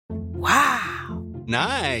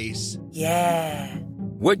Nice. Yeah.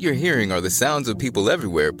 What you're hearing are the sounds of people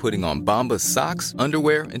everywhere putting on Bombas socks,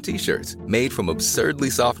 underwear, and T-shirts made from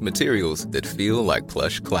absurdly soft materials that feel like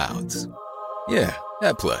plush clouds. Yeah,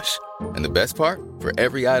 that plush. And the best part? For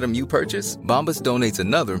every item you purchase, Bombas donates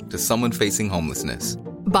another to someone facing homelessness.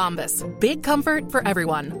 Bombas. Big comfort for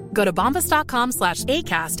everyone. Go to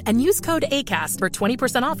bombas.com/ACAST and use code ACAST for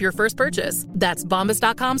 20% off your first purchase. That's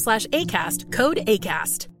bombas.com/ACAST. Code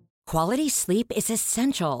ACAST. Quality sleep is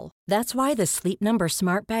essential. That's why the Sleep Number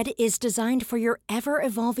Smart Bed is designed for your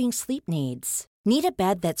ever-evolving sleep needs. Need a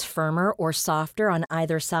bed that's firmer or softer on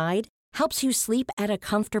either side? Helps you sleep at a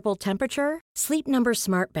comfortable temperature? Sleep Number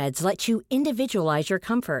Smart Beds let you individualize your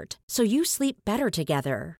comfort so you sleep better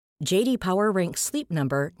together. J.D. Power ranks Sleep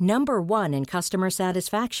Number #1 in customer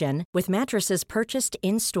satisfaction with mattresses purchased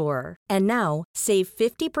in-store. And now, save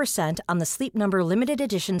 50% on the Sleep Number Limited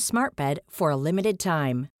Edition Smart Bed for a limited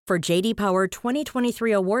time. For J.D. Power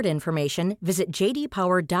 2023 award information, visit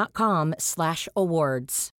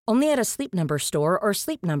jdpower.com/awards. Only at a Sleep Number store or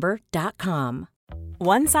sleepnumber.com.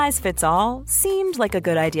 One size fits all seemed like a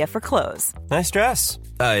good idea for clothes. Nice dress.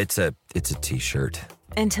 It's a t-shirt.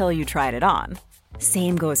 Until you tried it on.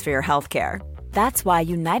 Same goes for your healthcare. That's why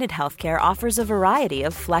United Healthcare offers a variety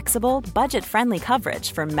of flexible, budget-friendly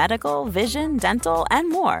coverage for medical, vision, dental, and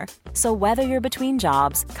more. So whether you're between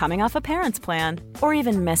jobs, coming off a parent's plan, or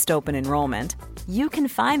even missed open enrollment, you can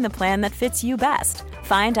find the plan that fits you best.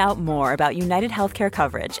 Find out more about United Healthcare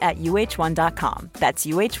coverage at uh1.com. That's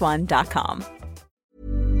uh1.com.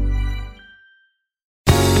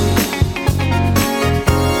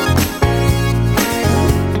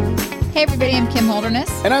 Hey everybody, I'm Kim Holderness.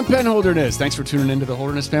 And I'm Ben Holderness. Thanks for tuning into the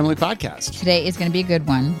Holderness Family Podcast. Today is going to be a good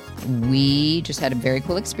one. We just had a very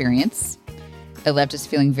cool experience. It left us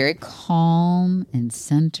feeling very calm and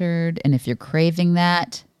centered. And if you're craving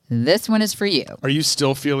that, this one is for you. Are you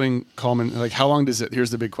still feeling calm? And like, how long does it,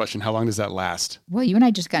 here's the big question, how long does that last? Well, you and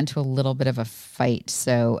I just got into a little bit of a fight.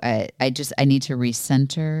 So I need to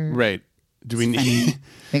recenter. Right. Do we need...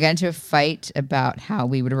 We got into a fight about how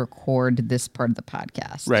we would record this part of the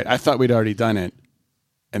podcast. Right. I thought we'd already done it.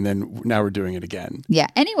 And then now we're doing it again. Yeah.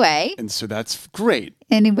 Anyway. And so that's great.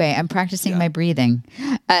 Anyway, I'm practicing my breathing.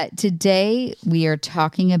 Today, we are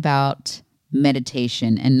talking about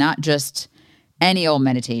meditation, and not just any old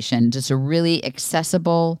meditation, just a really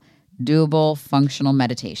accessible, doable, functional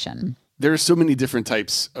meditation. There are so many different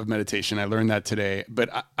types of meditation. I learned that today, but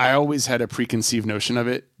I always had a preconceived notion of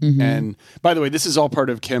it. Mm-hmm. And by the way, this is all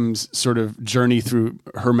part of Kim's sort of journey through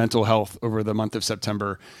her mental health over the month of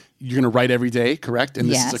September. You're going to write every day, correct? And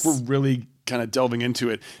this is like, we're really kind of delving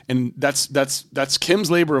into it. And that's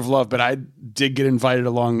Kim's labor of love, but I did get invited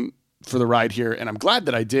along for the ride here. And I'm glad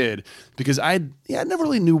that I did, because I never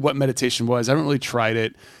really knew what meditation was. I haven't really tried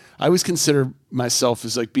it. I always consider myself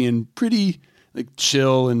as like being pretty like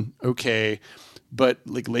chill and okay. But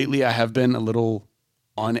like lately I have been a little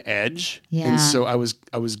on edge. Yeah. And so I was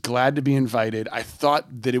glad to be invited. I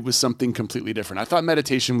thought that it was something completely different. I thought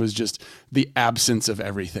meditation was just the absence of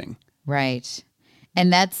everything. Right.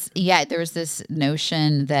 And there was this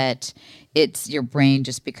notion that your brain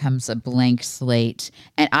just becomes a blank slate.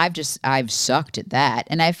 And I've sucked at that.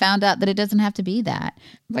 And I found out that it doesn't have to be that.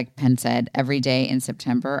 Like Penn said, every day in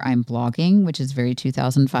September, I'm blogging, which is very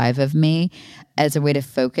 2005 of me, as a way to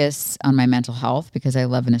focus on my mental health, because I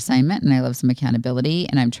love an assignment and I love some accountability,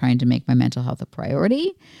 and I'm trying to make my mental health a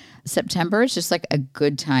priority. September is just like a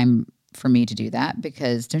good time for me to do that,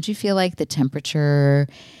 because don't you feel like the temperature,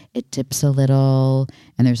 it dips a little,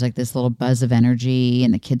 and there's like this little buzz of energy,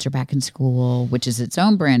 and the kids are back in school, which is its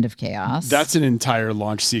own brand of chaos. That's an entire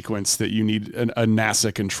launch sequence that you need a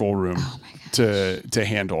NASA control room to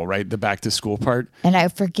handle, right? The back to school part. And I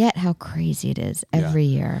forget how crazy it is every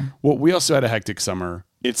year. Well, we also had a hectic summer.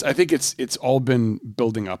 I think it's all been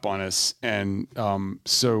building up on us. And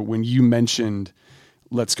so when you mentioned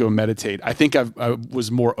let's go meditate, I think I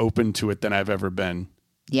was more open to it than I've ever been.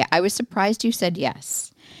 Yeah, I was surprised you said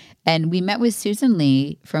yes. And we met with Susan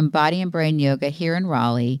Lee from Body and Brain Yoga here in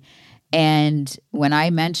Raleigh. And when I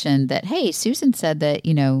mentioned that, hey, Susan said that,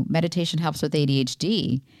 meditation helps with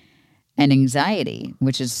ADHD and anxiety,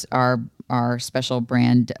 which is our special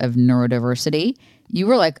brand of neurodiversity, you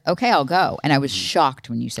were like, okay, I'll go. And I was shocked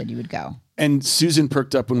when you said you would go. And Susan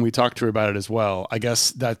perked up when we talked to her about it as well. I guess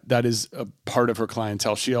that is a part of her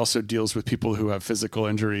clientele. She also deals with people who have physical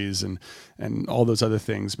injuries and all those other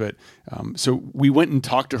things. But so we went and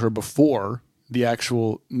talked to her before the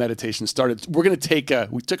actual meditation started.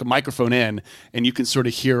 We took a microphone in, and you can sort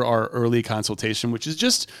of hear our early consultation, which is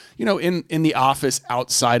just, in the office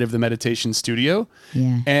outside of the meditation studio.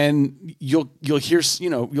 Yeah. And you'll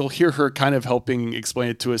hear her kind of helping explain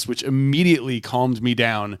it to us, which immediately calmed me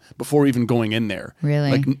down before even going in there.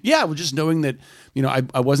 Really? Well, just knowing that,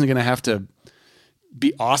 I wasn't going to have to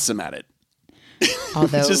be awesome at it.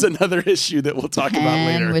 Although which is another issue that we'll talk about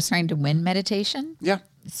later. Ken was trying to win meditation. Yeah.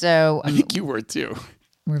 So I think you were too.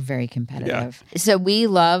 We're very competitive. Yeah. So we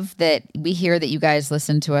love that we hear that you guys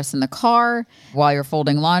listen to us in the car while you're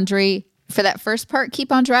folding laundry. For that first part,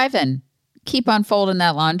 keep on driving. Keep on folding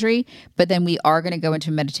that laundry. But then we are going to go into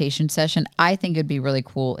a meditation session. I think it'd be really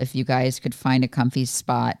cool if you guys could find a comfy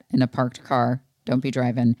spot in a parked car. Don't be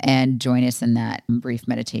driving. And join us in that brief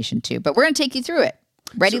meditation too. But we're going to take you through it.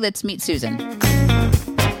 Ready? Let's meet Susan.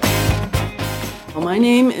 Well, my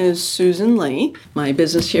name is Susan Lee. My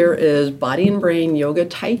business here is Body and Brain Yoga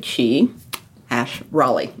Tai Chi,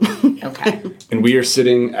 Raleigh. Okay. And we are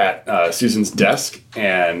sitting at Susan's desk,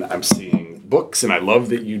 and I'm seeing books, and I love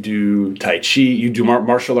that you do Tai Chi, you do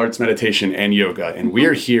martial arts, meditation, and yoga. And we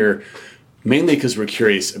are here mainly because we're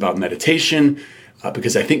curious about meditation,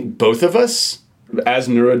 because I think both of us, as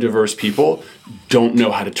neurodiverse people, don't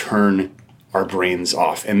know how to turn our brains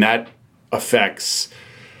off. And that affects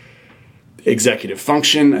executive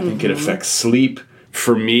function. I think it affects sleep.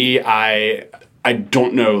 For me, I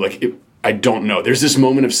don't know, I don't know. There's this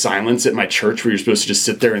moment of silence at my church where you're supposed to just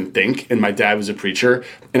sit there and think. And my dad was a preacher,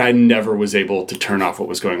 and I never was able to turn off what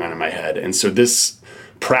was going on in my head. And so this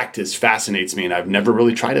practice fascinates me, and I've never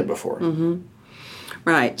really tried it before. Mm-hmm.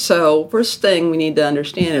 Right. So first thing we need to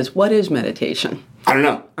understand is, what is meditation? I don't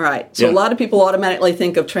know. All right. So a lot of people automatically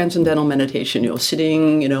think of transcendental meditation,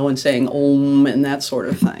 sitting, and saying Om and that sort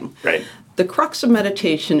of thing. Right. The crux of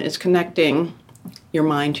meditation is connecting your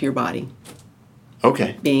mind to your body.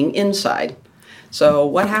 Okay. Being inside. So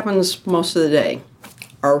what happens most of the day?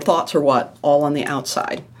 Our thoughts are what? All on the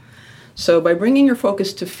outside. So by bringing your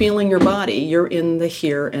focus to feeling your body, you're in the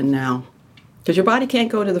here and now. Because your body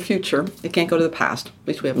can't go to the future. It can't go to the past. At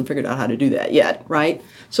least we haven't figured out how to do that yet, right?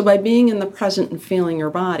 So by being in the present and feeling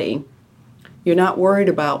your body, you're not worried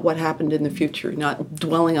about what happened in the future. You're not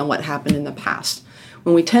dwelling on what happened in the past.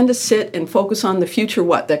 When we tend to sit and focus on the future,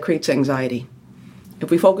 that creates anxiety.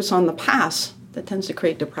 If we focus on the past, that tends to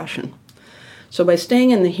create depression. So by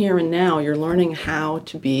staying in the here and now, you're learning how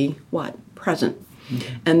to be present.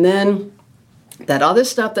 Mm-hmm. And then that other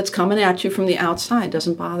stuff that's coming at you from the outside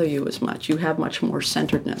doesn't bother you as much. You have much more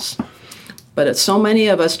centeredness. But so many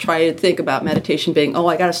of us try to think about meditation being,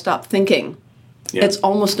 I got to stop thinking. Yeah. It's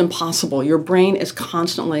almost impossible. Your brain is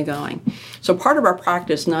constantly going. So part of our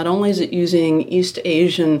practice, not only is it using East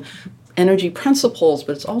Asian energy principles,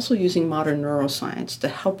 but it's also using modern neuroscience to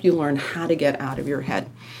help you learn how to get out of your head.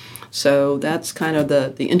 So that's kind of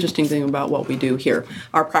the interesting thing about what we do here.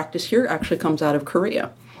 Our practice here actually comes out of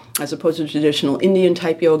Korea, as opposed to traditional Indian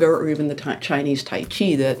type yoga or even the Chinese Tai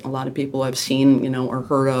Chi that a lot of people have seen, or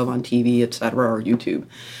heard of on TV, etc., or YouTube.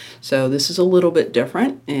 So this is a little bit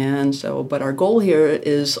different, but our goal here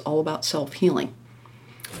is all about self-healing.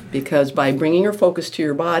 Because by bringing your focus to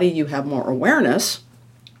your body, you have more awareness,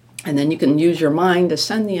 and then you can use your mind to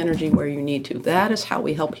send the energy where you need to. That is how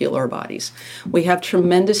we help heal our bodies. We have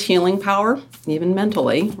tremendous healing power, even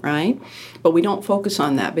mentally, right? But we don't focus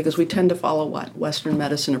on that because we tend to follow Western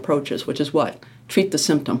medicine approaches, which is treat the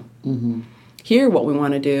symptom. Mm-hmm. Here, what we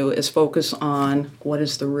want to do is focus on what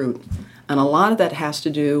is the root. And a lot of that has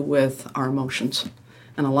to do with our emotions.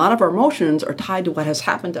 And a lot of our emotions are tied to what has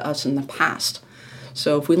happened to us in the past.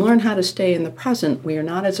 So if we learn how to stay in the present, we are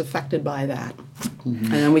not as affected by that. Mm-hmm.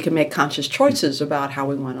 And then we can make conscious choices about how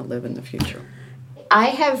we want to live in the future. I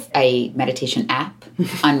have a meditation app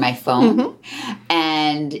on my phone. Mm-hmm. And,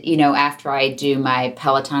 after I do my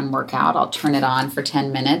Peloton workout, I'll turn it on for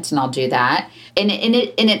 10 minutes and I'll do that. And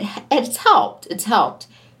it's helped. It's helped.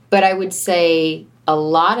 But I would say a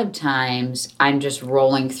lot of times I'm just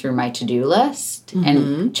rolling through my to-do list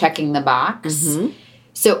and checking the box. Mm-hmm.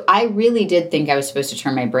 So I really did think I was supposed to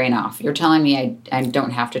turn my brain off. You're telling me I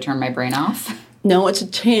don't have to turn my brain off? No, it's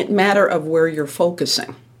a matter of where you're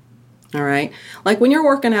focusing. All right? Like when you're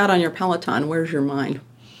working out on your Peloton, where's your mind?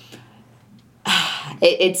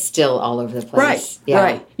 It's still all over the place. Right, yeah.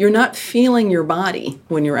 Right. You're not feeling your body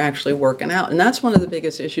when you're actually working out. And that's one of the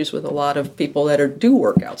biggest issues with a lot of people that do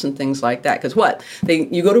workouts and things like that. Because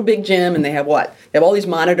you go to a big gym and they have They have all these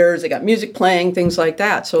monitors, they got music playing, things like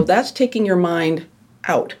that. So that's taking your mind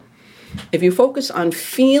out. If you focus on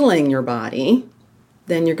feeling your body,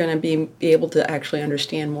 then you're going to be able to actually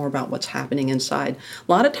understand more about what's happening inside.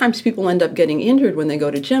 A lot of times people end up getting injured when they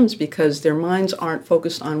go to gyms because their minds aren't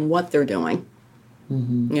focused on what they're doing. You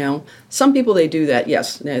know, some people, they do that.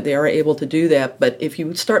 Yes, they are able to do that. But if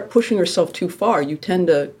you start pushing yourself too far, you tend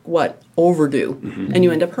to, overdo, and you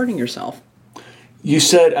end up hurting yourself. You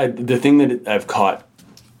said, the thing that I've caught,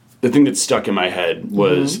 the thing that stuck in my head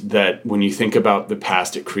was that when you think about the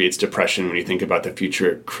past, it creates depression. When you think about the future,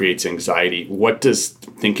 it creates anxiety. What does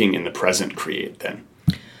thinking in the present create then?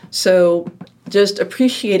 So just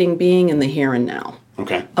appreciating being in the here and now.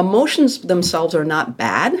 Okay. Emotions themselves are not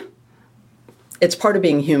bad. It's part of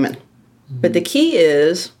being human. But the key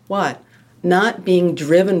is what? Not being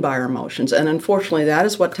driven by our emotions. And unfortunately, that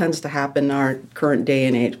is what tends to happen in our current day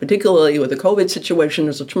and age, particularly with the COVID situation.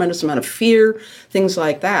 There's a tremendous amount of fear, things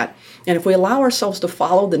like that. And if we allow ourselves to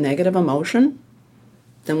follow the negative emotion,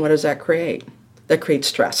 then what does that create? That creates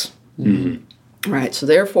stress. Right. So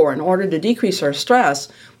therefore, in order to decrease our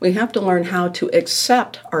stress, we have to learn how to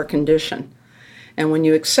accept our condition. And when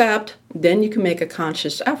you accept, then you can make a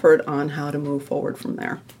conscious effort on how to move forward from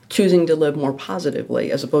there, choosing to live more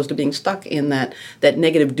positively as opposed to being stuck in that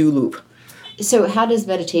negative do loop. So how does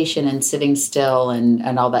meditation and sitting still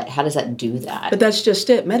and all that, how does that do that? But that's just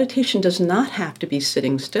it. Meditation does not have to be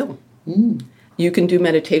sitting still. You can do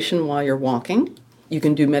meditation while you're walking. You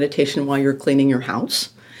can do meditation while you're cleaning your house.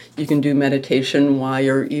 You can do meditation while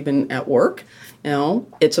you're even at work. You know,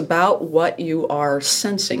 it's about what you are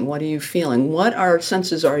sensing. What are you feeling? What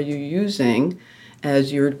senses are you using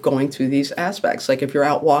as you're going through these aspects? Like if you're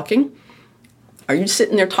out walking, are you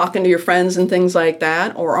sitting there talking to your friends and things like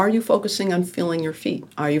that? Or are you focusing on feeling your feet?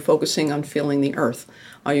 Are you focusing on feeling the earth?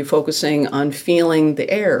 Are you focusing on feeling the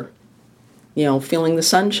air? You know, feeling the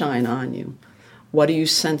sunshine on you? What are you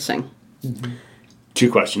sensing?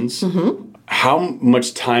 2 questions. How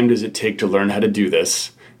much time does it take to learn how to do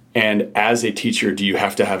this? And as a teacher, do you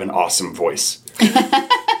have to have an awesome voice?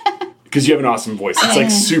 Because you have an awesome voice. It's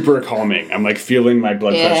like super calming. I'm like feeling my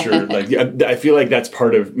blood pressure. Like I feel like that's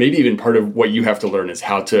maybe even part of what you have to learn is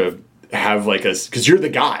how to have because you're the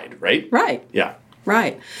guide, right? Right. Yeah.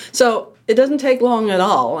 Right. So it doesn't take long at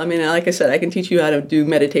all. I mean, like I said, I can teach you how to do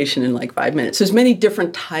meditation in like 5 minutes. There's many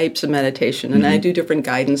different types of meditation, and I do different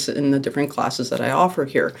guidance in the different classes that I offer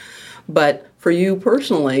here. But for you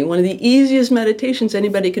personally, one of the easiest meditations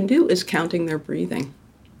anybody can do is counting their breathing.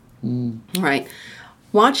 Right.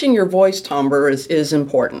 Watching your voice timbre is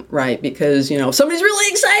important, right? Because, if somebody's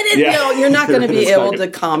really excited, you're not going to be able to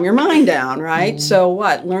calm your mind down, right? So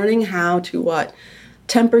learning how to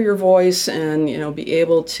temper your voice and, be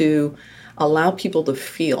able to allow people to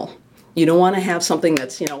feel. You don't want to have something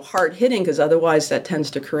that's, hard hitting, because otherwise that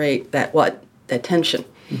tends to create that tension.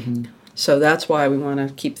 So that's why we want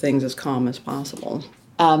to keep things as calm as possible.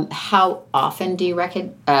 How often do you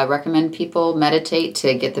recommend people meditate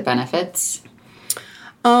to get the benefits?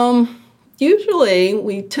 Usually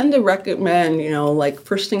we tend to recommend, like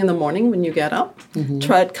first thing in the morning when you get up,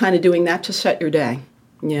 try kind of doing that to set your day.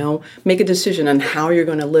 Make a decision on how you're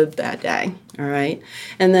going to live that day, all right?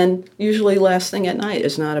 And then usually last thing at night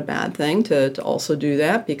is not a bad thing to also do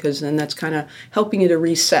that, because then that's kind of helping you to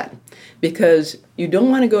reset, because you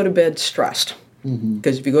don't want to go to bed stressed.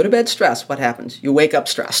 Because if you go to bed stressed, what happens? You wake up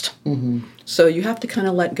stressed. So you have to kind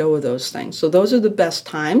of let go of those things. So those are the best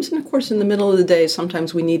times. And of course, in the middle of the day,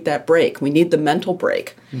 sometimes we need that break. We need the mental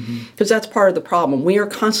break. Because that's part of the problem. We are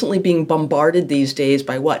constantly being bombarded these days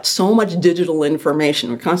by so much digital information.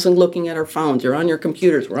 We're constantly looking at our phones. You're on your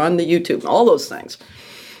computers. We're on the YouTube, all those things.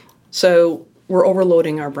 So we're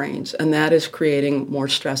overloading our brains. And that is creating more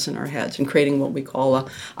stress in our heads and creating what we call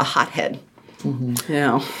a hot head.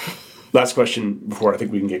 Last question before I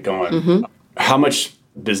think we can get going. How much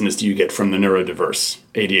business do you get from the neurodiverse,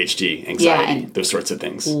 ADHD, anxiety, those sorts of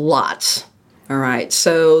things? Lots. All right.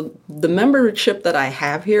 So the membership that I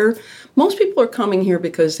have here, most people are coming here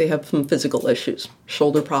because they have some physical issues,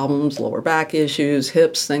 shoulder problems, lower back issues,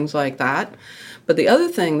 hips, things like that. But the other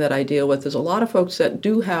thing that I deal with is a lot of folks that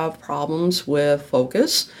do have problems with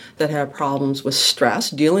focus, that have problems with stress,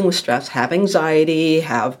 dealing with stress, have anxiety,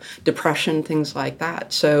 have depression, things like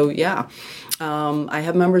that. So, I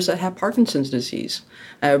have members that have Parkinson's disease.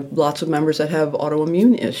 I have lots of members that have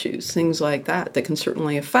autoimmune issues, things like that can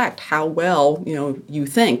certainly affect how well, you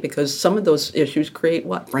think, because some of those issues create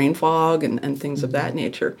brain fog and things of that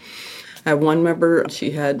nature. I have one member,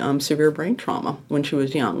 she had severe brain trauma when she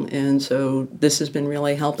was young, and so this has been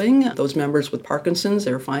really helping. Those members with Parkinson's,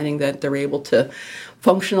 they're finding that they're able to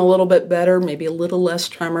function a little bit better, maybe a little less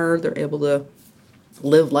tremor. They're able to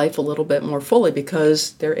live life a little bit more fully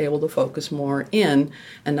because they're able to focus more in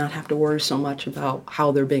and not have to worry so much about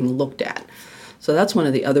how they're being looked at. So that's one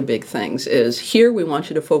of the other big things is here we want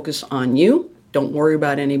you to focus on you. Don't worry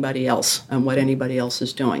about anybody else and what anybody else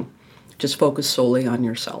is doing. Just focus solely on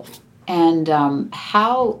yourself. And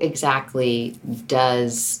how exactly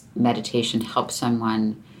does meditation help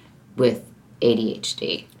someone with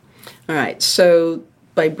ADHD? All right, so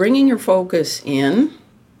by bringing your focus in,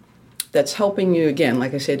 that's helping you, again,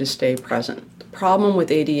 like I say, to stay present. The problem with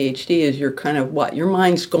ADHD is you're kind of your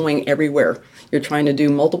mind's going everywhere. You're trying to do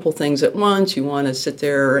multiple things at once. You want to sit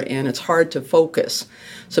there, and it's hard to focus.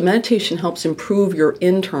 So meditation helps improve your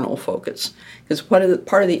internal focus. Because part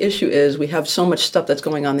of the issue is we have so much stuff that's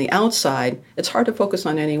going on the outside, it's hard to focus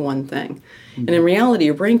on any one thing. Mm-hmm. And in reality,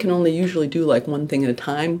 your brain can only usually do like one thing at a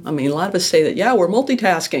time. I mean, a lot of us say that, yeah, we're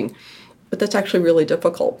multitasking, but that's actually really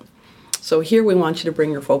difficult. So here we want you to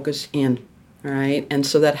bring your focus in, all right? And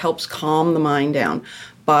so that helps calm the mind down.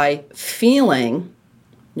 By feeling,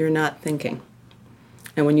 you're not thinking.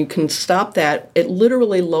 And when you can stop that, it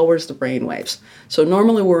literally lowers the brain waves. So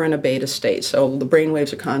normally we're in a beta state, so the brain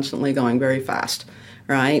waves are constantly going very fast,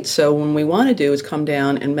 right? So what we want to do is come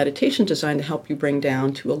down, and meditation is designed to help you bring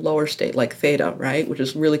down to a lower state like theta, right? Which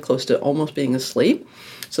is really close to almost being asleep.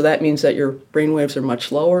 So that means that your brain waves are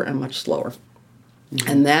much lower and much slower. Mm-hmm.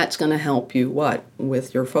 And that's going to help you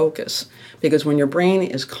with your focus. Because when your brain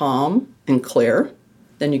is calm and clear,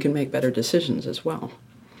 then you can make better decisions as well.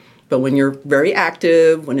 But when you're very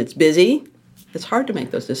active, when it's busy, it's hard to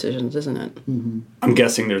make those decisions, isn't it? Mm-hmm. I'm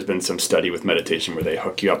guessing there's been some study with meditation where they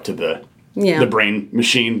hook you up to the brain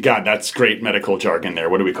machine. God, that's great medical jargon there.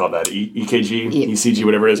 What do we call that? EKG, ECG,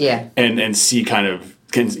 whatever it is. Yeah. And see you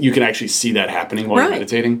can actually see that happening while you're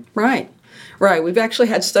meditating? Right. We've actually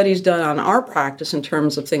had studies done on our practice in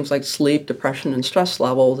terms of things like sleep, depression, and stress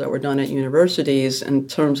levels that were done at universities in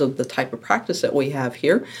terms of the type of practice that we have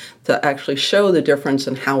here to actually show the difference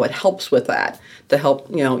and how it helps with that to help,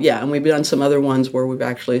 and we've done some other ones where we've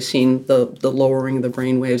actually seen the lowering of the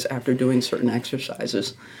brain waves after doing certain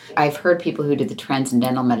exercises. I've heard people who did the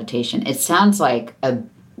transcendental meditation. It sounds like a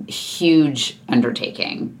huge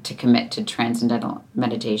undertaking to commit to transcendental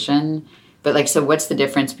meditation. But so what's the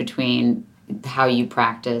difference between how you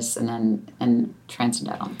practice and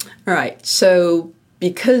transcendental? All right. So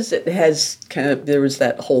because it has there was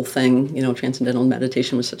that whole thing, transcendental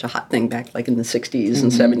meditation was such a hot thing back like in the 60s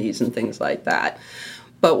and 70s and things like that.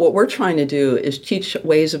 But what we're trying to do is teach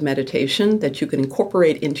ways of meditation that you can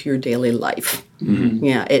incorporate into your daily life. Mm-hmm.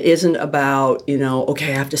 Yeah, it isn't about,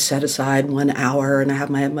 okay, I have to set aside 1 hour and I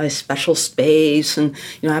have my special space and,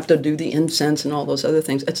 I have to do the incense and all those other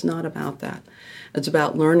things. It's not about that. It's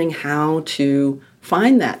about learning how to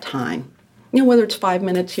find that time, whether it's 5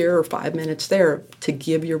 minutes here or 5 minutes there, to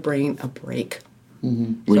give your brain a break.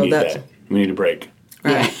 Mm-hmm. We need a break.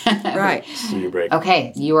 Right. Right. Break.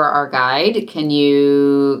 Okay, you are our guide. Can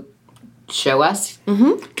you show us?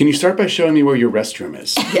 Mm-hmm. Can you start by showing me where your restroom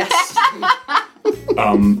is? Yes. More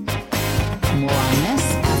on this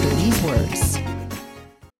after these words.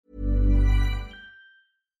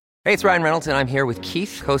 Hey, it's Ryan Reynolds, and I'm here with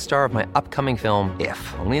Keith, co-star of my upcoming film,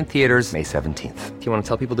 If, only in theaters May 17th. Do you want to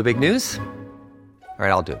tell people the big news? All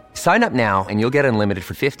right, I'll do it. Sign up now and you'll get unlimited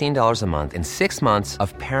for $15 a month and 6 months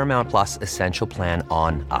of Paramount Plus Essential Plan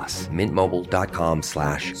on us.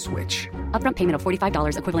 MintMobile.com/switch. Upfront payment of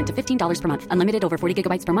 $45 equivalent to $15 per month. Unlimited over 40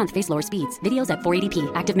 gigabytes per month. Face lower speeds. Videos at 480p.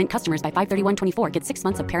 Active Mint customers by 531.24 get 6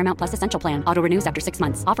 months of Paramount Plus Essential Plan. Auto renews after 6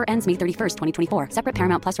 months. Offer ends May 31st, 2024. Separate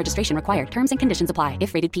Paramount Plus registration required. Terms and conditions apply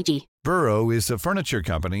if rated PG. Burrow is a furniture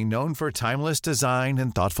company known for timeless design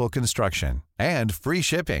and thoughtful construction and free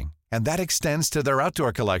shipping. And that extends to their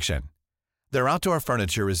outdoor collection. Their outdoor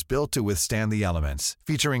furniture is built to withstand the elements,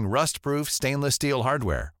 featuring rust-proof stainless steel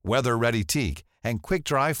hardware, weather-ready teak, and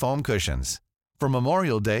quick-dry foam cushions. For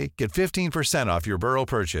Memorial Day, get 15% off your Burrow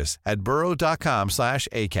purchase at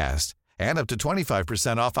burrow.com/ACAST and up to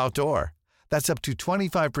 25% off outdoor. That's up to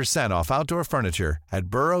 25% off outdoor furniture at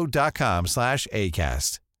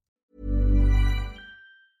burrow.com/ACAST.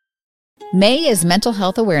 May is Mental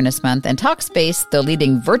Health Awareness Month, and Talkspace, the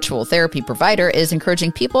leading virtual therapy provider, is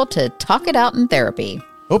encouraging people to talk it out in therapy.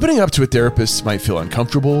 Opening up to a therapist might feel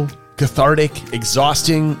uncomfortable, cathartic,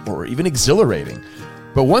 exhausting, or even exhilarating.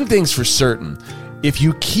 But one thing's for certain, if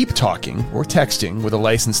you keep talking or texting with a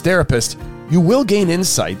licensed therapist, you will gain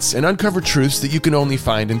insights and uncover truths that you can only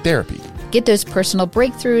find in therapy. Get those personal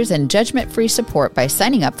breakthroughs and judgment-free support by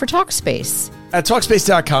signing up for Talkspace. At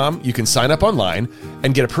Talkspace.com, you can sign up online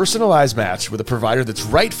and get a personalized match with a provider that's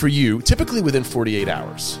right for you, typically within 48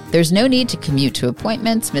 hours. There's no need to commute to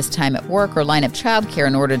appointments, miss time at work, or line up childcare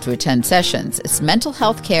in order to attend sessions. It's mental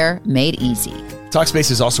health care made easy.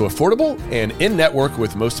 Talkspace is also affordable and in-network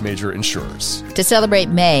with most major insurers. To celebrate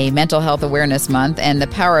May, Mental Health Awareness Month, and the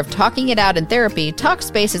power of talking it out in therapy,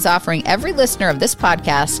 Talkspace is offering every listener of this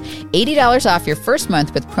podcast $80 off your first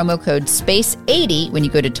month with promo code SPACE80 when you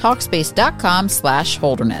go to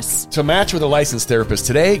Talkspace.com/Holderness. To match with a licensed therapist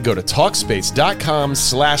today, go to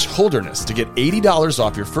Talkspace.com/Holderness to get $80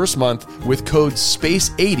 off your first month with code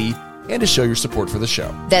SPACE80 and to show your support for the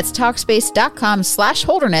show. That's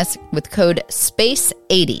Talkspace.com/Holderness with code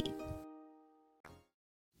SPACE80.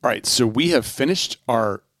 All right, so we have finished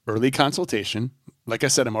our early consultation. Like I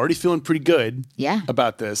said, I'm already feeling pretty good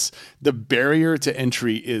about this. The barrier to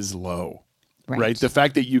entry is low, right? The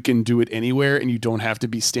fact that you can do it anywhere and you don't have to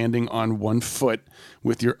be standing on one foot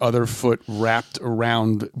with your other foot wrapped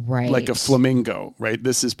around like a flamingo, right?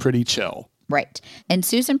 This is pretty chill. Right. And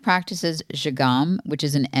Susan practices Qigong, which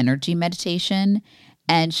is an energy meditation,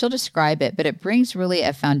 and she'll describe it, but it brings really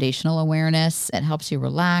a foundational awareness. It helps you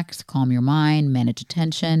relax, calm your mind, manage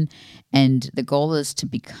attention, and the goal is to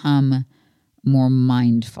become more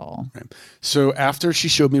mindful. Right. So after she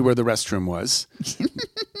showed me where the restroom was,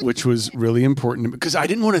 which was really important because I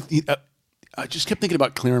didn't want to I just kept thinking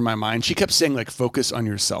about clearing my mind. She kept saying, like, focus on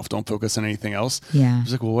yourself. Don't focus on anything else. Yeah. I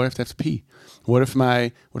was like, well, what if I have to pee? What if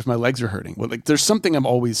my legs are hurting? Well, like, there's something I'm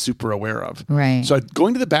always super aware of. Right. So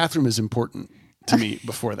going to the bathroom is important to me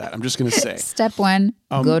before that. I'm just going to say. Step one,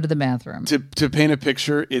 go to the bathroom. To paint a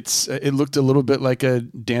picture, it looked a little bit like a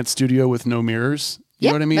dance studio with no mirrors. You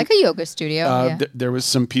know what I mean? Like a yoga studio. There was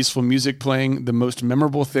some peaceful music playing. The most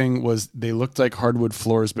memorable thing was they looked like hardwood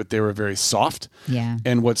floors, but they were very soft. Yeah.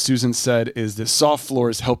 And what Susan said is the soft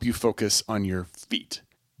floors help you focus on your feet.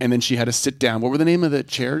 And then she had to sit down. What were the name of the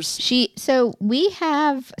chairs? So we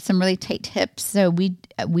have some really tight hips. So we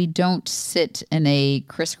don't sit in a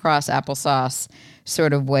crisscross applesauce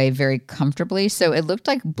sort of way very comfortably. So it looked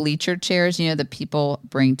like bleacher chairs, that people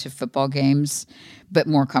bring to football games, but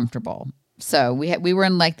more comfortable. So we were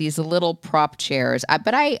in like these little prop chairs,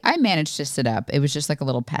 but I managed to sit up. It was just like a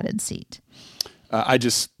little padded seat. I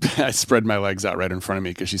spread my legs out right in front of me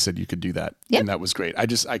because she said you could do that, and that was great. I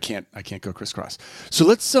can't go crisscross. So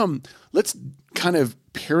let's kind of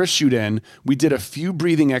parachute in. We did a few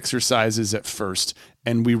breathing exercises at first,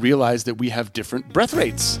 and we realized that we have different breath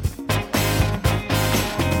rates.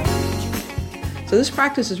 So this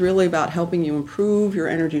practice is really about helping you improve your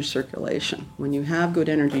energy circulation. When you have good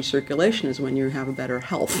energy circulation is when you have a better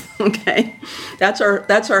health, okay? That's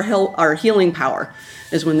our healing power,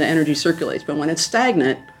 is when the energy circulates. But when it's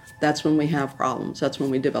stagnant, that's when we have problems. That's when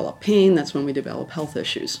we develop pain. That's when we develop health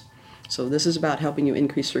issues. So this is about helping you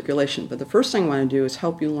increase circulation. But the first thing I want to do is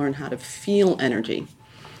help you learn how to feel energy.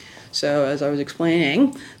 So as I was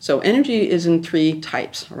explaining, so energy is in 3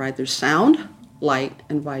 types, all right? There's sound, light,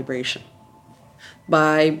 and vibration.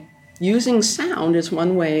 By using sound is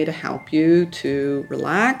one way to help you to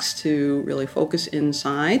relax, to really focus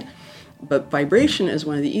inside. But vibration is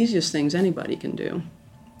one of the easiest things anybody can do.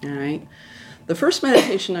 All right. The first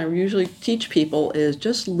meditation I usually teach people is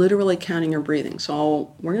just literally counting your breathing.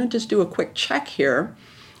 So we're going to just do a quick check here.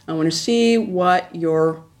 I want to see what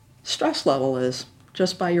your stress level is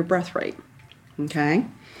just by your breath rate. Okay.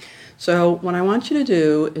 So what I want you to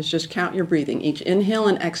do is just count your breathing. Each inhale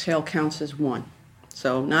and exhale counts as 1.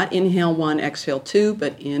 So not inhale 1, exhale 2,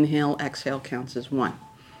 but inhale, exhale counts as 1.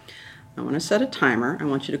 I want to set a timer. I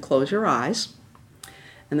want you to close your eyes.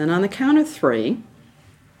 And then on the count of 3,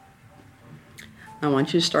 I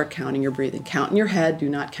want you to start counting your breathing. Count in your head, do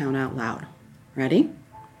not count out loud. Ready?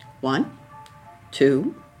 1,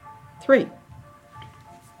 2, 3.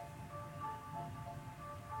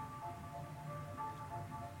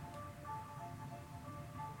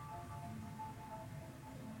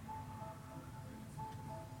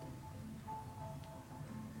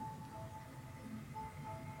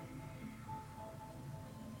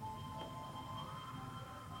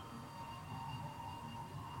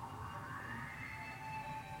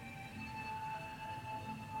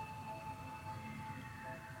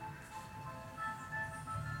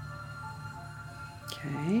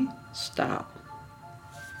 Okay, stop.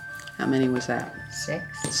 How many was that?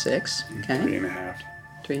 6. 6, okay. 3.5.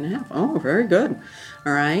 3.5. Oh, very good.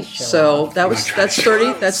 All right. So that's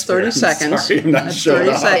 30 seconds. Sorry, I'm not that's showing 30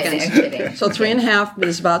 off. seconds. So 3.5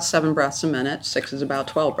 is about 7 breaths a minute. 6 is about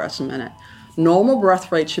 12 breaths a minute. Normal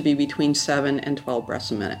breath rate should be between 7 and 12 breaths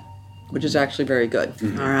a minute, which is actually very good.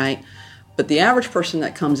 Mm-hmm. All right. But the average person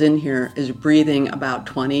that comes in here is breathing about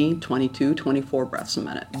 20, 22, 24 breaths a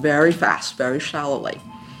minute. Very fast, very shallowly.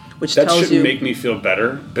 Which that tells shouldn't you, make me feel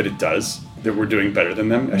better, but it does. that we're doing better than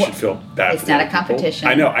them. I should feel bad. It's for not the a other people. competition.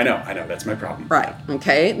 I know. That's my problem. Right.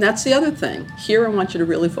 Okay. And that's the other thing. Here, I want you to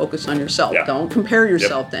really focus on yourself. Yeah. Don't compare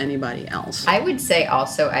yourself to anybody else. I would say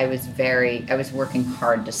also I was working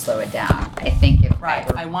hard to slow it down. I think if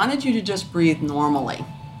I wanted you to just breathe normally.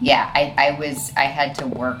 Yeah, I had to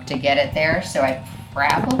work to get it there, so I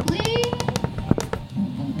probably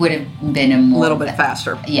would have been a little bit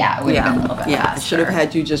faster. Yeah, it would have been a little bit faster. faster. I should have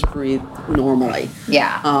had you just breathe normally.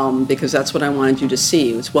 Yeah. Because that's what I wanted you to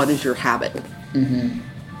see. It's what is your habit. Mm-hmm.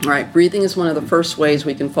 All right, breathing is one of the first ways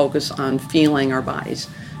we can focus on feeling our bodies.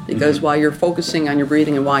 Because while you're focusing on your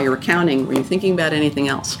breathing and while you're counting, were you thinking about anything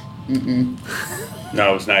else? Mm-mm.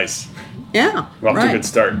 No, it was nice. Yeah, Well, off to a good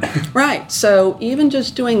start. Right. So even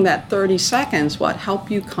just doing that 30 seconds, help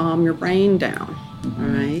you calm your brain down. All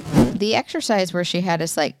right. The exercise where she had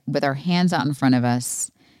us like with our hands out in front of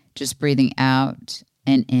us, just breathing out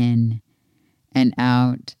and in and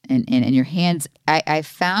out and in. And your hands, I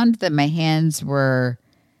found that my hands were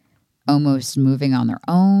almost moving on their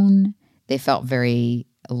own. They felt very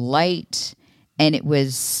light. And it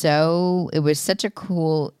was such a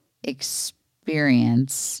cool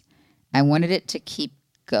experience. I wanted it to keep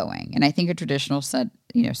going. And I think a traditional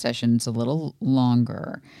session's a little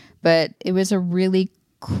longer, but it was a really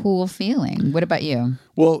cool feeling. What about you?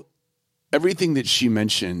 Well, everything that she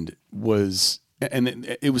mentioned was, and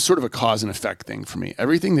it was sort of a cause and effect thing for me.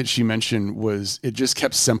 Everything that she mentioned it just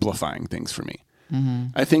kept simplifying things for me. Mm-hmm.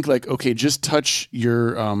 I think like, okay, just touch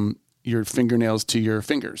your fingernails to your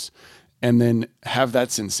fingers and then have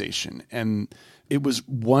that sensation. And it was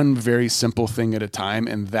one very simple thing at a time,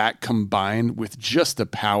 and that combined with just the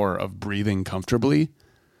power of breathing comfortably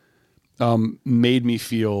made me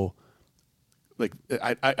feel like,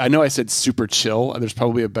 I know I said super chill. There's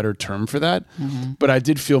probably a better term for that, but I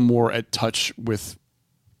did feel more in touch with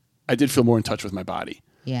my body.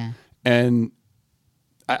 Yeah. And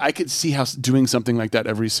I could see how doing something like that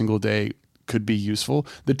every single day could be useful.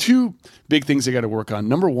 The two big things I got to work on.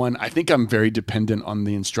 Number one, I think I'm very dependent on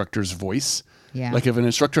the instructor's voice. Yeah. Like if an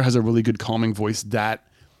instructor has a really good calming voice, that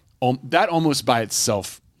almost by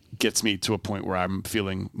itself gets me to a point where I'm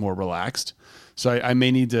feeling more relaxed. So I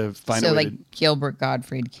may need to find a way like Gilbert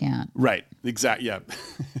Gottfried can't. Right. Exactly. Yeah.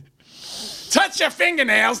 Touch your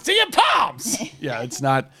fingernails to your palms. Yeah. It's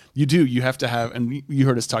not, you have to have, and you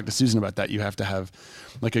heard us talk to Susan about that. You have to have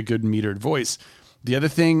like a good metered voice. The other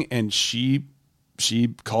thing, and she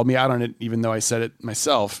called me out on it, even though I said it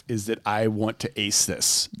myself, is that I want to ace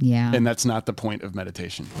this. Yeah. And that's not the point of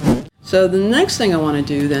meditation. So the next thing I want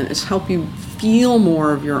to do then is help you feel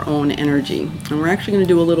more of your own energy. And we're actually going to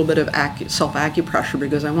do a little bit of self-acupressure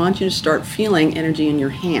because I want you to start feeling energy in your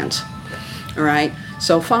hands. All right?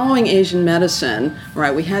 So following Asian medicine, all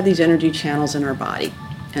right, we have these energy channels in our body.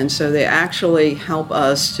 And so they actually help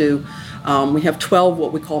us to, we have 12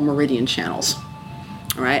 what we call meridian channels.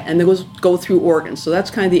 All right, and they go through organs. So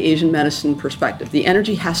that's kind of the Asian medicine perspective. The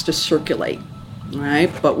energy has to circulate, all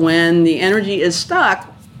right? But when the energy is stuck,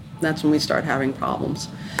 that's when we start having problems.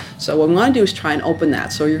 So what we want to do is try and open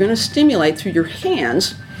that. So you're going to stimulate through your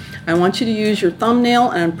hands. I want you to use your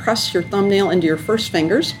thumbnail and press your thumbnail into your first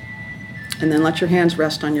fingers, and then let your hands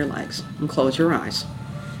rest on your legs and close your eyes.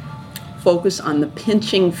 Focus on the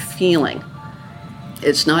pinching feeling.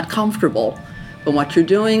 It's not comfortable, but what you're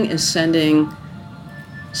doing is sending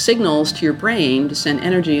signals to your brain to send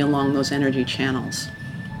energy along those energy channels.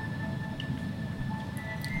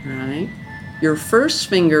 All right. Your first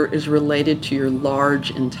finger is related to your large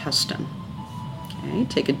intestine. Okay,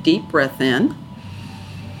 take a deep breath in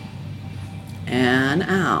and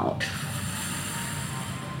out.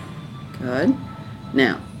 Good.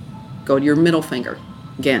 Now, go to your middle finger.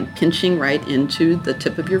 Again, pinching right into the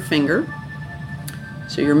tip of your finger.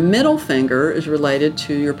 So your middle finger is related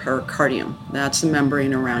to your pericardium. That's the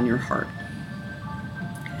membrane around your heart.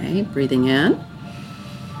 Okay, breathing in.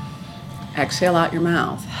 Exhale out your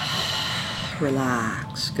mouth.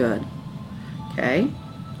 Relax, good. Okay,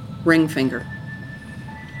 ring finger.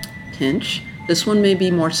 Pinch. This one may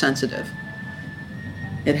be more sensitive.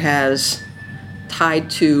 It has tied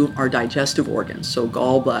to our digestive organs, so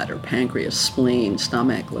gallbladder, pancreas, spleen,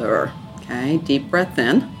 stomach, liver. Okay, deep breath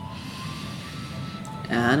in.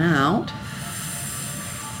 And out.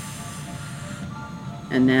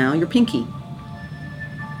 And now your pinky.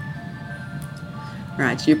 All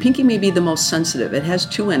right, so your pinky may be the most sensitive. It has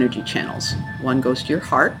two energy channels. One goes to your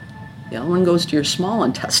heart, the other one goes to your small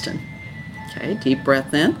intestine. Okay, deep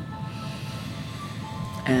breath in.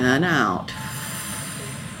 And out.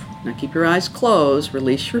 Now keep your eyes closed,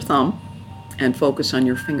 release your thumb, and focus on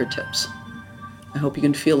your fingertips. I hope you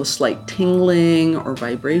can feel a slight tingling or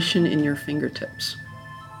vibration in your fingertips.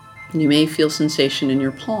 You may feel sensation in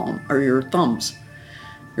your palm or your thumbs.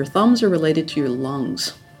 Your thumbs are related to your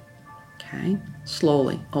lungs. Okay,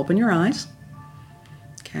 slowly open your eyes.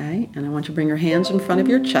 Okay, and I want you to bring your hands in front of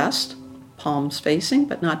your chest, palms facing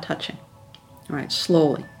but not touching. All right,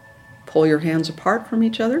 slowly pull your hands apart from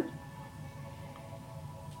each other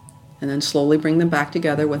and then slowly bring them back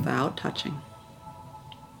together without touching.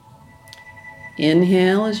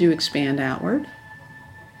 Inhale as you expand outward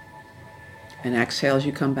and exhale as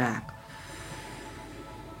you come back.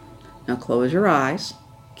 Now close your eyes.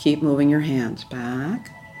 Keep moving your hands back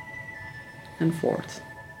and forth.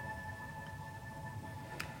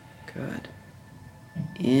 Good.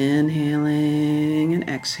 Inhaling and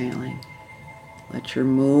exhaling. Let your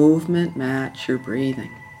movement match your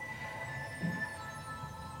breathing.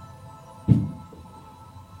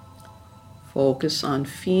 Focus on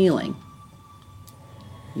feeling.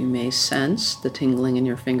 You may sense the tingling in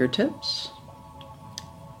your fingertips.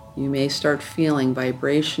 You may start feeling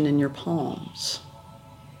vibration in your palms.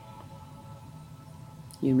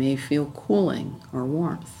 You may feel cooling or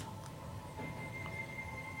warmth.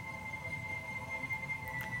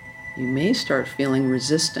 You may start feeling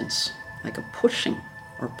resistance, like a pushing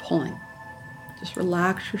or pulling. Just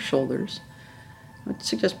relax your shoulders. I would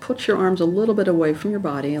suggest put your arms a little bit away from your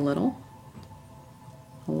body, a little.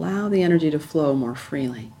 Allow the energy to flow more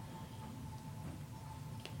freely.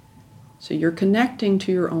 So you're connecting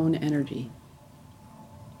to your own energy.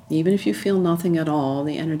 Even if you feel nothing at all,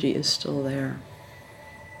 the energy is still there.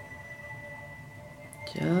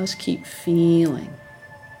 Just keep feeling,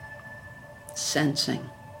 sensing.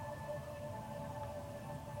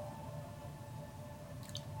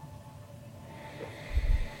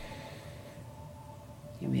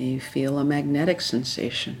 You may feel a magnetic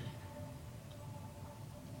sensation.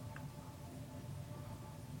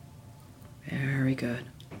 Very good.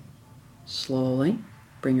 Slowly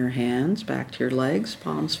bring your hands back to your legs,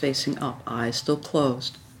 palms facing up, eyes still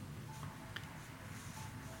closed.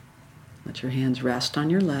 Let your hands rest on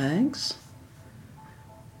your legs.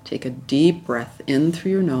 Take a deep breath in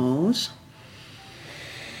through your nose.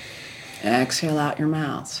 Exhale out your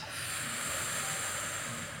mouth.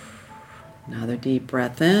 Another deep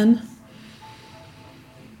breath in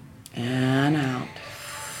and out.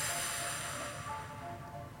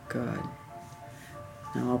 Good.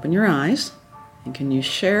 Now open your eyes, and can you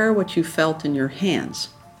share what you felt in your hands?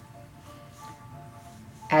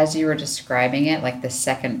 As you were describing it, like the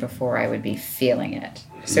second before I would be feeling it.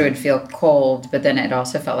 So it would feel cold, but then it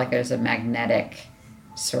also felt like it was a magnetic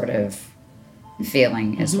sort of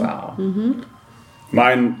feeling as well. Mm-hmm.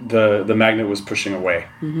 Mine, the magnet was pushing away.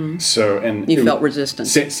 Mm-hmm. So, and you felt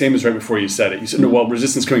resistance. Same as right before you said it. You said, no, well,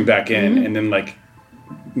 resistance coming back in and then like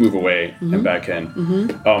move away and back in.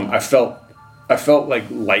 Mm-hmm. I felt like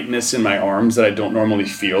lightness in my arms that I don't normally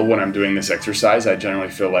feel when I'm doing this exercise. I generally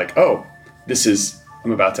feel like, oh,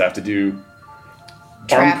 I'm about to have to do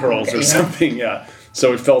arm curls or something. Yeah.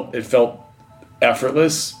 So it felt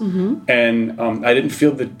effortless, and I didn't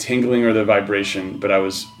feel the tingling or the vibration, but I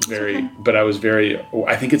was very.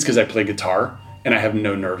 I think it's because I play guitar and I have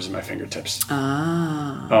no nerves in my fingertips.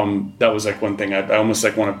 That was like one thing. I almost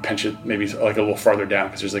like want to pinch it maybe like a little farther down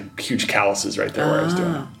because there's like huge calluses right there where I was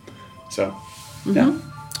doing it. So, yeah.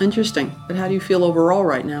 Interesting. But how do you feel overall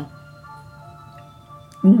right now?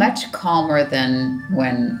 Much calmer than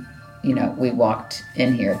when, we walked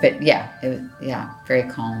in here. But yeah, it was, very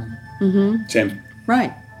calm. Mm-hmm. Same.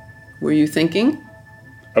 Right. Were you thinking?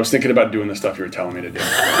 I was thinking about doing the stuff you were telling me to do.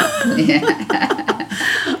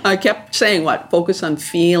 I kept saying what? Focus on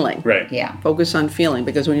feeling. Right. Yeah. Focus on feeling,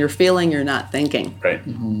 because when you're feeling, you're not thinking. Right.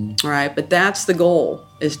 All right. But that's the goal,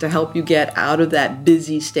 is to help you get out of that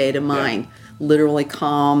busy state of mind. Yeah. Literally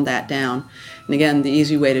calm that down. And again, the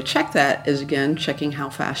easy way to check that is, again, checking how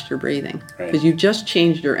fast you're breathing. Because you've just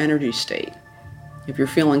changed your energy state. If you're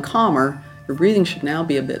feeling calmer, your breathing should now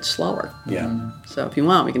be a bit slower. Yeah. So if you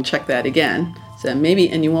want, we can check that again. So maybe,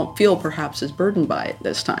 and you won't feel perhaps as burdened by it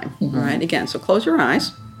this time. All right, again, so close your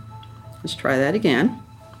eyes. Let's try that again.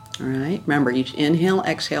 All right, remember, each inhale,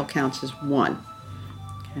 exhale counts as 1.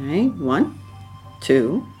 Okay, 1,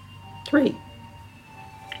 2, 3.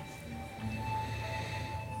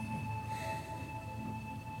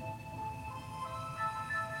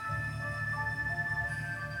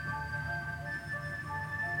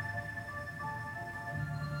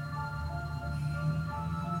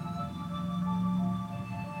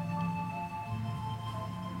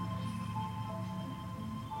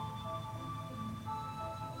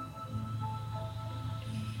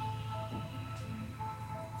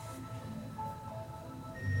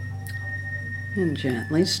 And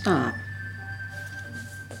gently stop.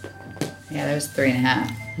 Yeah, that was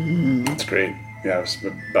 3.5. That's great. Yeah, it was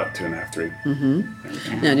about 2.5, 3.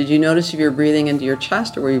 Mm-hmm. Now, did you notice if you were breathing into your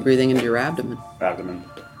chest or were you breathing into your abdomen? Abdomen.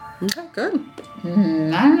 Okay, good. I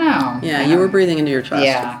don't know. Yeah, you were breathing into your chest.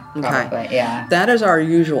 Yeah, probably, yeah. That is our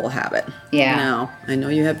usual habit. Yeah. Now, I know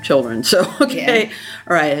you have children, so okay. Yeah.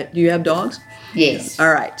 All right, do you have dogs? Yes.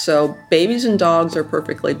 All right, so babies and dogs are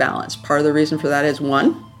perfectly balanced. Part of the reason for that is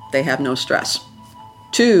 1, they have no stress.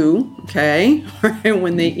 2, okay,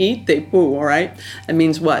 when they eat, they poo, all right? That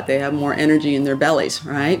means what? They have more energy in their bellies,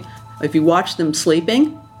 right? If you watch them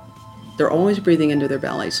sleeping, they're always breathing into their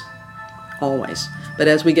bellies, always. But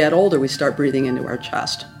as we get older, we start breathing into our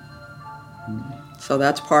chest. So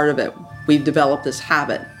that's part of it. We've developed this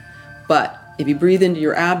habit. But if you breathe into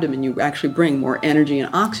your abdomen, you actually bring more energy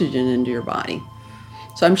and oxygen into your body.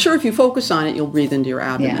 So I'm sure if you focus on it, you'll breathe into your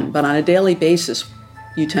abdomen. Yeah. But on a daily basis,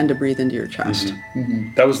 you tend to breathe into your chest.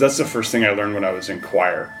 That's the first thing I learned when I was in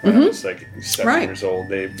choir. When I was like 7 years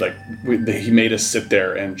old, he made us sit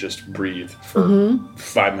there and just breathe for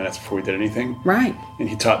 5 minutes before we did anything. Right. And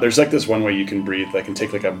he taught. There's like this one way you can breathe, like and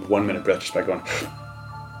take like a 1 minute breath just by going.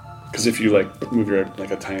 Because if you like move your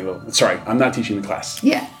like a tiny little. Sorry, I'm not teaching the class.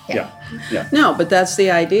 Yeah. No, but that's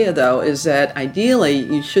the idea, though, is that ideally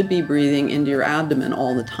you should be breathing into your abdomen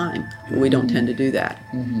all the time. We don't tend to do that.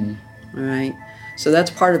 All right. So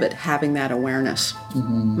that's part of it, having that awareness.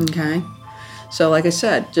 Okay? So like I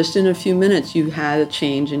said, just in a few minutes, you had a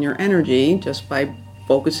change in your energy just by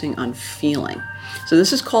focusing on feeling. So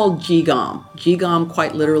this is called Jigam. Jigam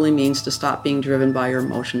quite literally means to stop being driven by your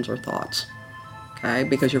emotions or thoughts. Okay?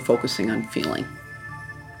 Because you're focusing on feeling.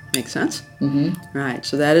 Make sense? Right.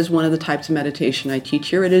 So that is one of the types of meditation I teach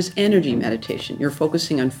here. It is energy meditation. You're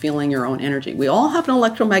focusing on feeling your own energy. We all have an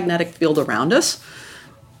electromagnetic field around us.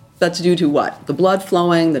 That's due to what? The blood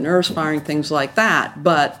flowing, the nerves firing, things like that.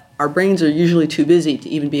 But our brains are usually too busy to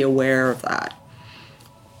even be aware of that.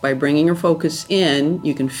 By bringing your focus in,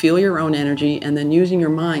 you can feel your own energy and then using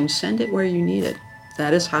your mind, send it where you need it.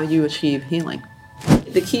 That is how you achieve healing.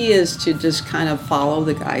 The key is to just kind of follow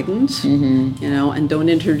the guidance, and don't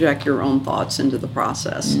interject your own thoughts into the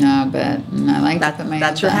process. No, but I like that.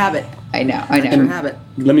 That's your habit. I know. That's your habit.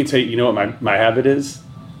 Let me tell you, you know what my habit is?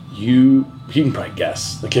 You can probably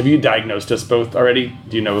guess. Like, have you diagnosed us both already?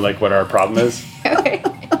 Do you know, like, what our problem is?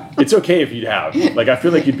 It's okay if you have. Like, I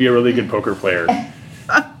feel like you'd be a really good poker player.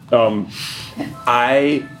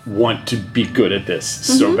 I want to be good at this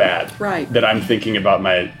so bad. Right. That I'm thinking about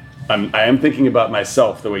I am thinking about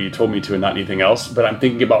myself the way you told me to and not anything else, but I'm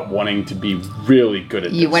thinking about wanting to be really good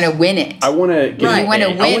at this. You want to win it. I want to get You want to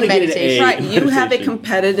win meditation. Right. You have a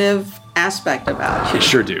competitive aspect about you. I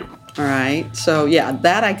sure do. All right. So, yeah,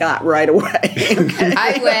 that I got right away. Okay.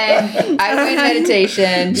 I win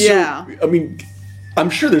meditation. Yeah. I mean, I'm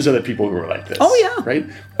sure there's other people who are like this. Oh, yeah. Right?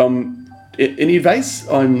 Any advice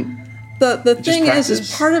on... The thing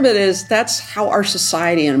is part of it is that's how our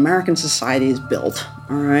society and American society is built,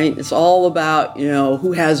 all right? It's all about,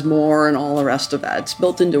 who has more and all the rest of that. It's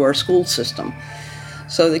built into our school system.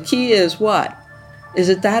 So the key is what? Is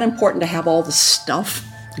it that important to have all the stuff?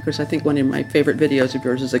 Because I think one of my favorite videos of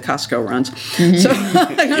yours is the Costco runs. So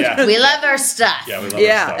we love our stuff. Yeah, we love our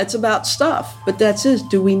stuff. It's about stuff. But that's it.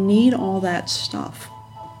 Do we need all that stuff?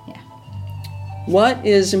 Yeah. What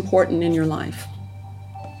is important in your life?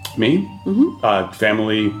 Me?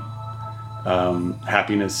 Family,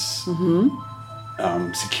 happiness,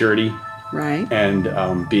 security, right?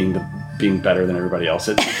 And being better than everybody else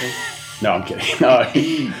at something. No, I'm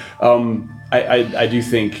kidding. I do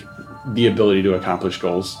think the ability to accomplish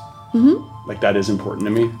goals, like that is important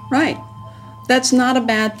to me. Right. That's not a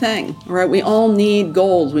bad thing, all right? We all need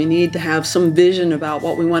goals. We need to have some vision about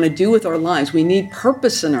what we want to do with our lives. We need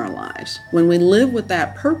purpose in our lives. When we live with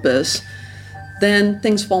that purpose, then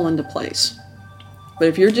things fall into place. But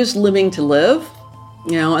if you're just living to live,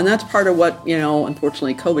 and that's part of what,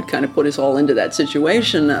 unfortunately COVID kind of put us all into that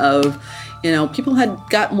situation of, people had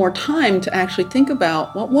got more time to actually think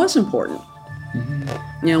about what was important.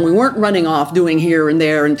 We weren't running off doing here and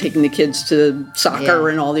there and taking the kids to soccer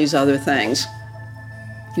and all these other things.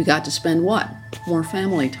 You got to spend what? More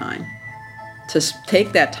family time. To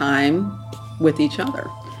take that time with each other.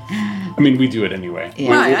 I mean, we do it anyway.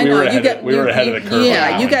 Yeah. Right, I know. We were ahead of the curve.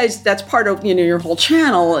 Yeah, you guys, that's part of, your whole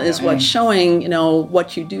channel is what's showing,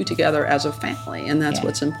 what you do together as a family. And that's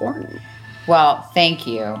what's important. Well, thank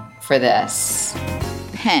you for this.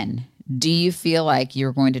 Pen, do you feel like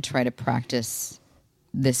you're going to try to practice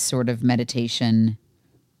this sort of meditation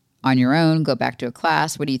on your own, go back to a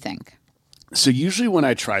class? What do you think? So usually when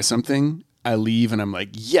I try something, I leave and I'm like,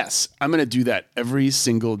 yes, I'm going to do that every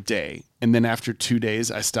single day. And then after 2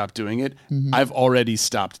 days, I stop doing it. I've already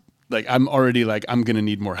stopped Like I'm already like, I'm going to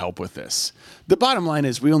need more help with this. The bottom line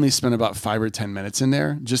is we only spent about 5 or 10 minutes in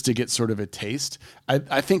there just to get sort of a taste.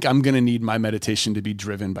 I think I'm going to need my meditation to be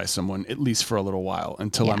driven by someone, at least for a little while,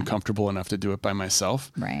 until I'm comfortable enough to do it by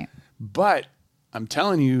myself. Right. But I'm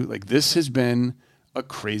telling you, like, this has been a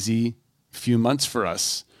crazy few months for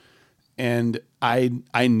us. And I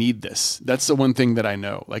need this. That's the one thing that I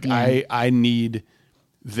know. Like I need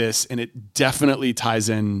this, and it definitely ties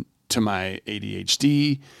in to my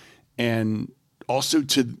ADHD and also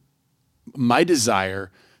to my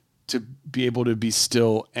desire to be able to be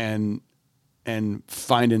still and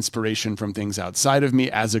find inspiration from things outside of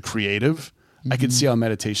me as a creative. I could see how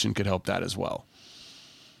meditation could help that as well.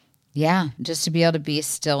 Yeah, just to be able to be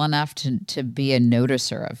still enough to be a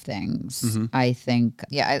noticer of things. I think,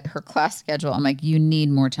 her class schedule, I'm like, you need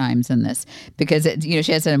more times than this because, she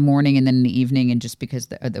has it in the morning and then in the evening, and just because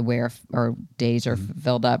the way our days are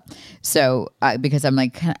filled up. So because I'm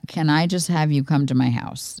like, can I just have you come to my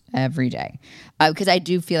house every day? Because I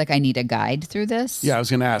do feel like I need a guide through this. Yeah, I was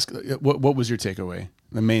going to ask, what was your takeaway,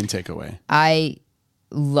 the main takeaway? I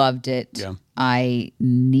loved it. Yeah. I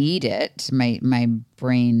need it. My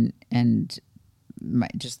brain and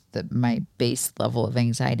my base level of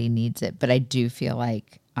anxiety needs it. But I do feel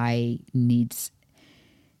like I need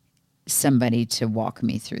somebody to walk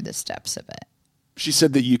me through the steps of it. She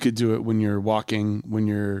said that you could do it when you're walking, when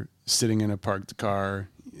you're sitting in a parked car,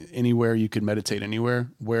 anywhere. You could meditate anywhere.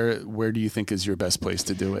 Where do you think is your best place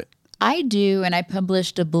to do it? I do, and I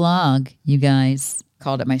published a blog, you guys,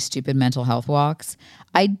 called it My Stupid Mental Health Walks.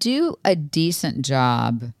 I do a decent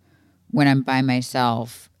job when I'm by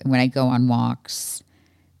myself, when I go on walks,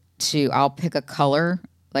 I'll pick a color,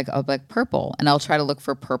 like purple, and I'll try to look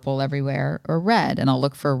for purple everywhere, or red, and I'll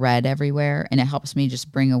look for red everywhere, and it helps me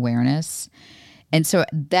just bring awareness. And so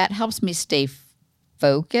that helps me stay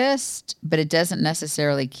focused, but it doesn't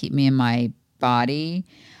necessarily keep me in my body.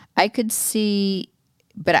 I could see...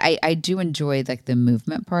 But I do enjoy like the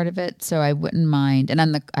movement part of it, so I wouldn't mind.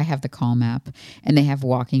 And I have the Calm app, and they have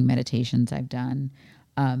walking meditations I've done.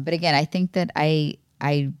 But again, I think that I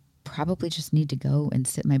probably just need to go and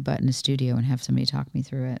sit my butt in a studio and have somebody talk me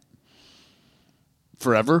through it.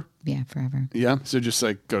 Forever? Yeah, forever. Yeah. So just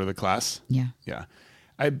like go to the class? Yeah. Yeah.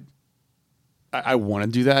 I want to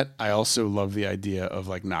do that. I also love the idea of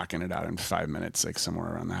like knocking it out in 5 minutes, like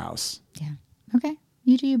somewhere around the house. Yeah. Okay.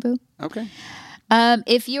 You do you, boo. Okay.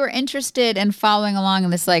 If you're interested in following along in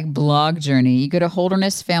this like blog journey, you go to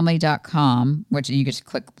holdernessfamily.com, which you just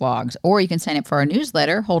click blogs, or you can sign up for our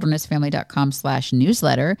newsletter,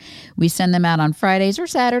 holdernessfamily.com/newsletter. We send them out on Fridays or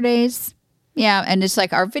Saturdays. Yeah. And it's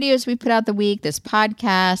like our videos we put out the week, this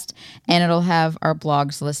podcast, and it'll have our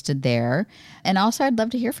blogs listed there. And also I'd love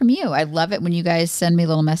to hear from you. I love it when you guys send me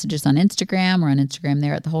little messages on Instagram. We're on Instagram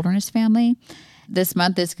there at the Holderness Family. This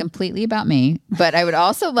month is completely about me, but I would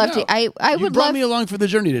also love to. I would you brought me along for the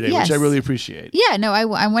journey today, yes. Which I really appreciate. Yeah, no, I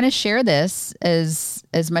want to share this as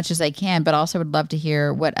much as I can, but also would love to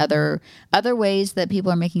hear what other ways that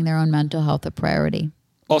people are making their own mental health a priority.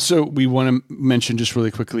 Also, we want to mention just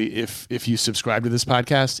really quickly, if you subscribe to this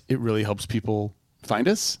podcast, it really helps people find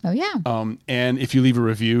us. Oh yeah. And if you leave a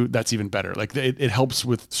review, that's even better. Like it helps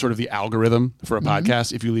with sort of the algorithm for a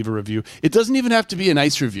podcast. If you leave a review, it doesn't even have to be a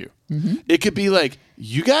nice review. It could be like,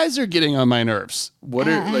 you guys are getting on my nerves.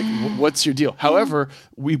 What's your deal? However,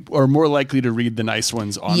 we are more likely to read the nice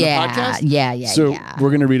ones on the podcast. Yeah. So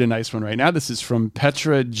we're going to read a nice one right now. This is from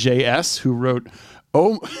Petra JS, who wrote,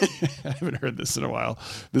 I haven't heard this in a while.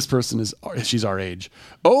 This person she's our age.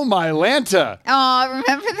 Oh, my Lanta. Oh,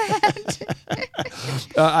 remember that?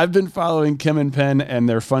 I've been following Kim and Penn and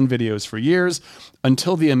their fun videos for years.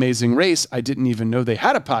 Until The Amazing Race, I didn't even know they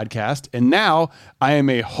had a podcast. And now I am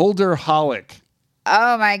a holder-holic.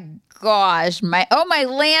 Oh, my gosh. My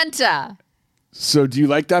Lanta. So do you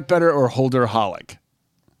like that better or holder-holic?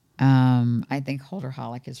 I think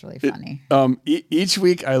Holderholic is really funny. Each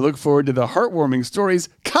week, I look forward to the heartwarming stories,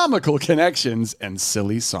 comical connections, and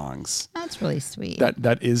silly songs. That's really sweet.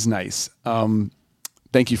 That is nice.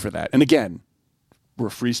 Thank you for that. And again, we're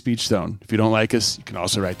a free speech zone. If you don't like us, you can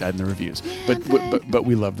also write that in the reviews. But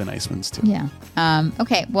we love the nice ones too. Yeah.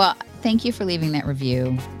 Okay. Well, thank you for leaving that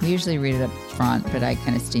review. We usually read it up front, but I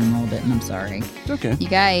kind of steamrolled it, and I'm sorry. It's okay. You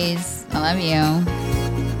guys, I love you.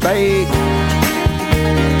 Bye.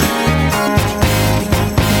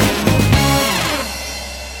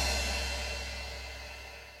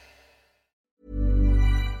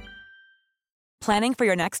 Planning for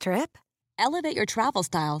your next trip? Elevate your travel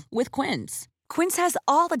style with Quince. Quince has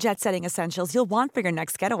all the jet-setting essentials you'll want for your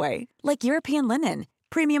next getaway, like European linen,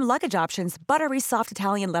 premium luggage options, buttery soft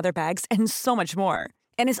Italian leather bags, and so much more.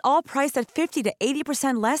 And is all priced at 50 to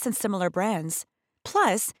 80% less than similar brands.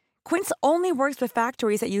 Plus, Quince only works with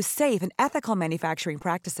factories that use safe and ethical manufacturing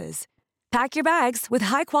practices. Pack your bags with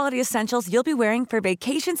high-quality essentials you'll be wearing for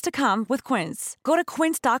vacations to come with Quince. Go to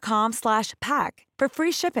quince.com/pack for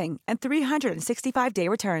free shipping and 365-day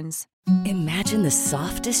returns. Imagine the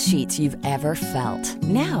softest sheets you've ever felt.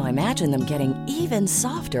 Now imagine them getting even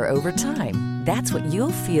softer over time. That's what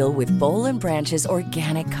you'll feel with Boll & Branch's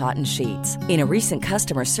organic cotton sheets. In a recent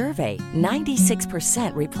customer survey,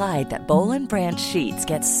 96% replied that Boll & Branch sheets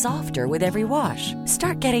get softer with every wash.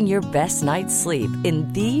 Start getting your best night's sleep in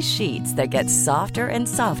these sheets that get softer and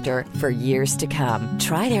softer for years to come.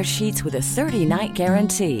 Try their sheets with a 30-night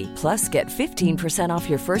guarantee. Plus, get 15% off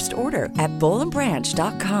your first order at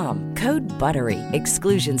bollandbranch.com. Code BUTTERY.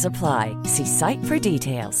 Exclusions apply. See site for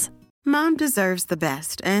details. Mom deserves the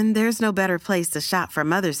best, and there's no better place to shop for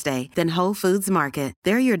Mother's Day than Whole Foods Market.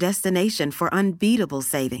 They're your destination for unbeatable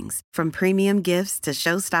savings, from premium gifts to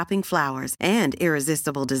show-stopping flowers and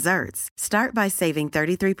irresistible desserts. Start by saving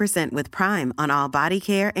 33% with Prime on all body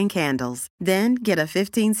care and candles. Then get a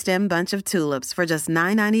 15-stem bunch of tulips for just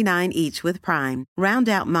 $9.99 each with Prime. Round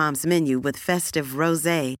out Mom's menu with festive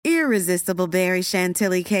rosé, irresistible berry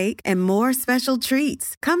chantilly cake, and more special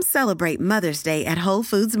treats. Come celebrate Mother's Day at Whole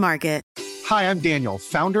Foods Market. Hi, I'm Daniel,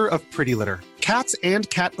 founder of Pretty Litter. Cats and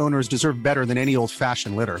cat owners deserve better than any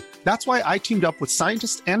old-fashioned litter. That's why I teamed up with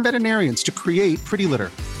scientists and veterinarians to create Pretty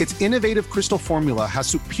Litter. Its innovative crystal formula has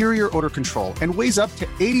superior odor control and weighs up to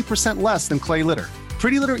 80% less than clay litter.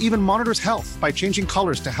 Pretty Litter even monitors health by changing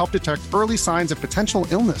colors to help detect early signs of potential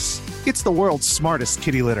illness. It's the world's smartest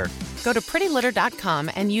kitty litter. Go to prettylitter.com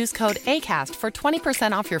and use code ACAST for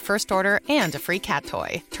 20% off your first order and a free cat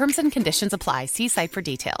toy. Terms and conditions apply. See site for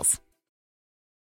details.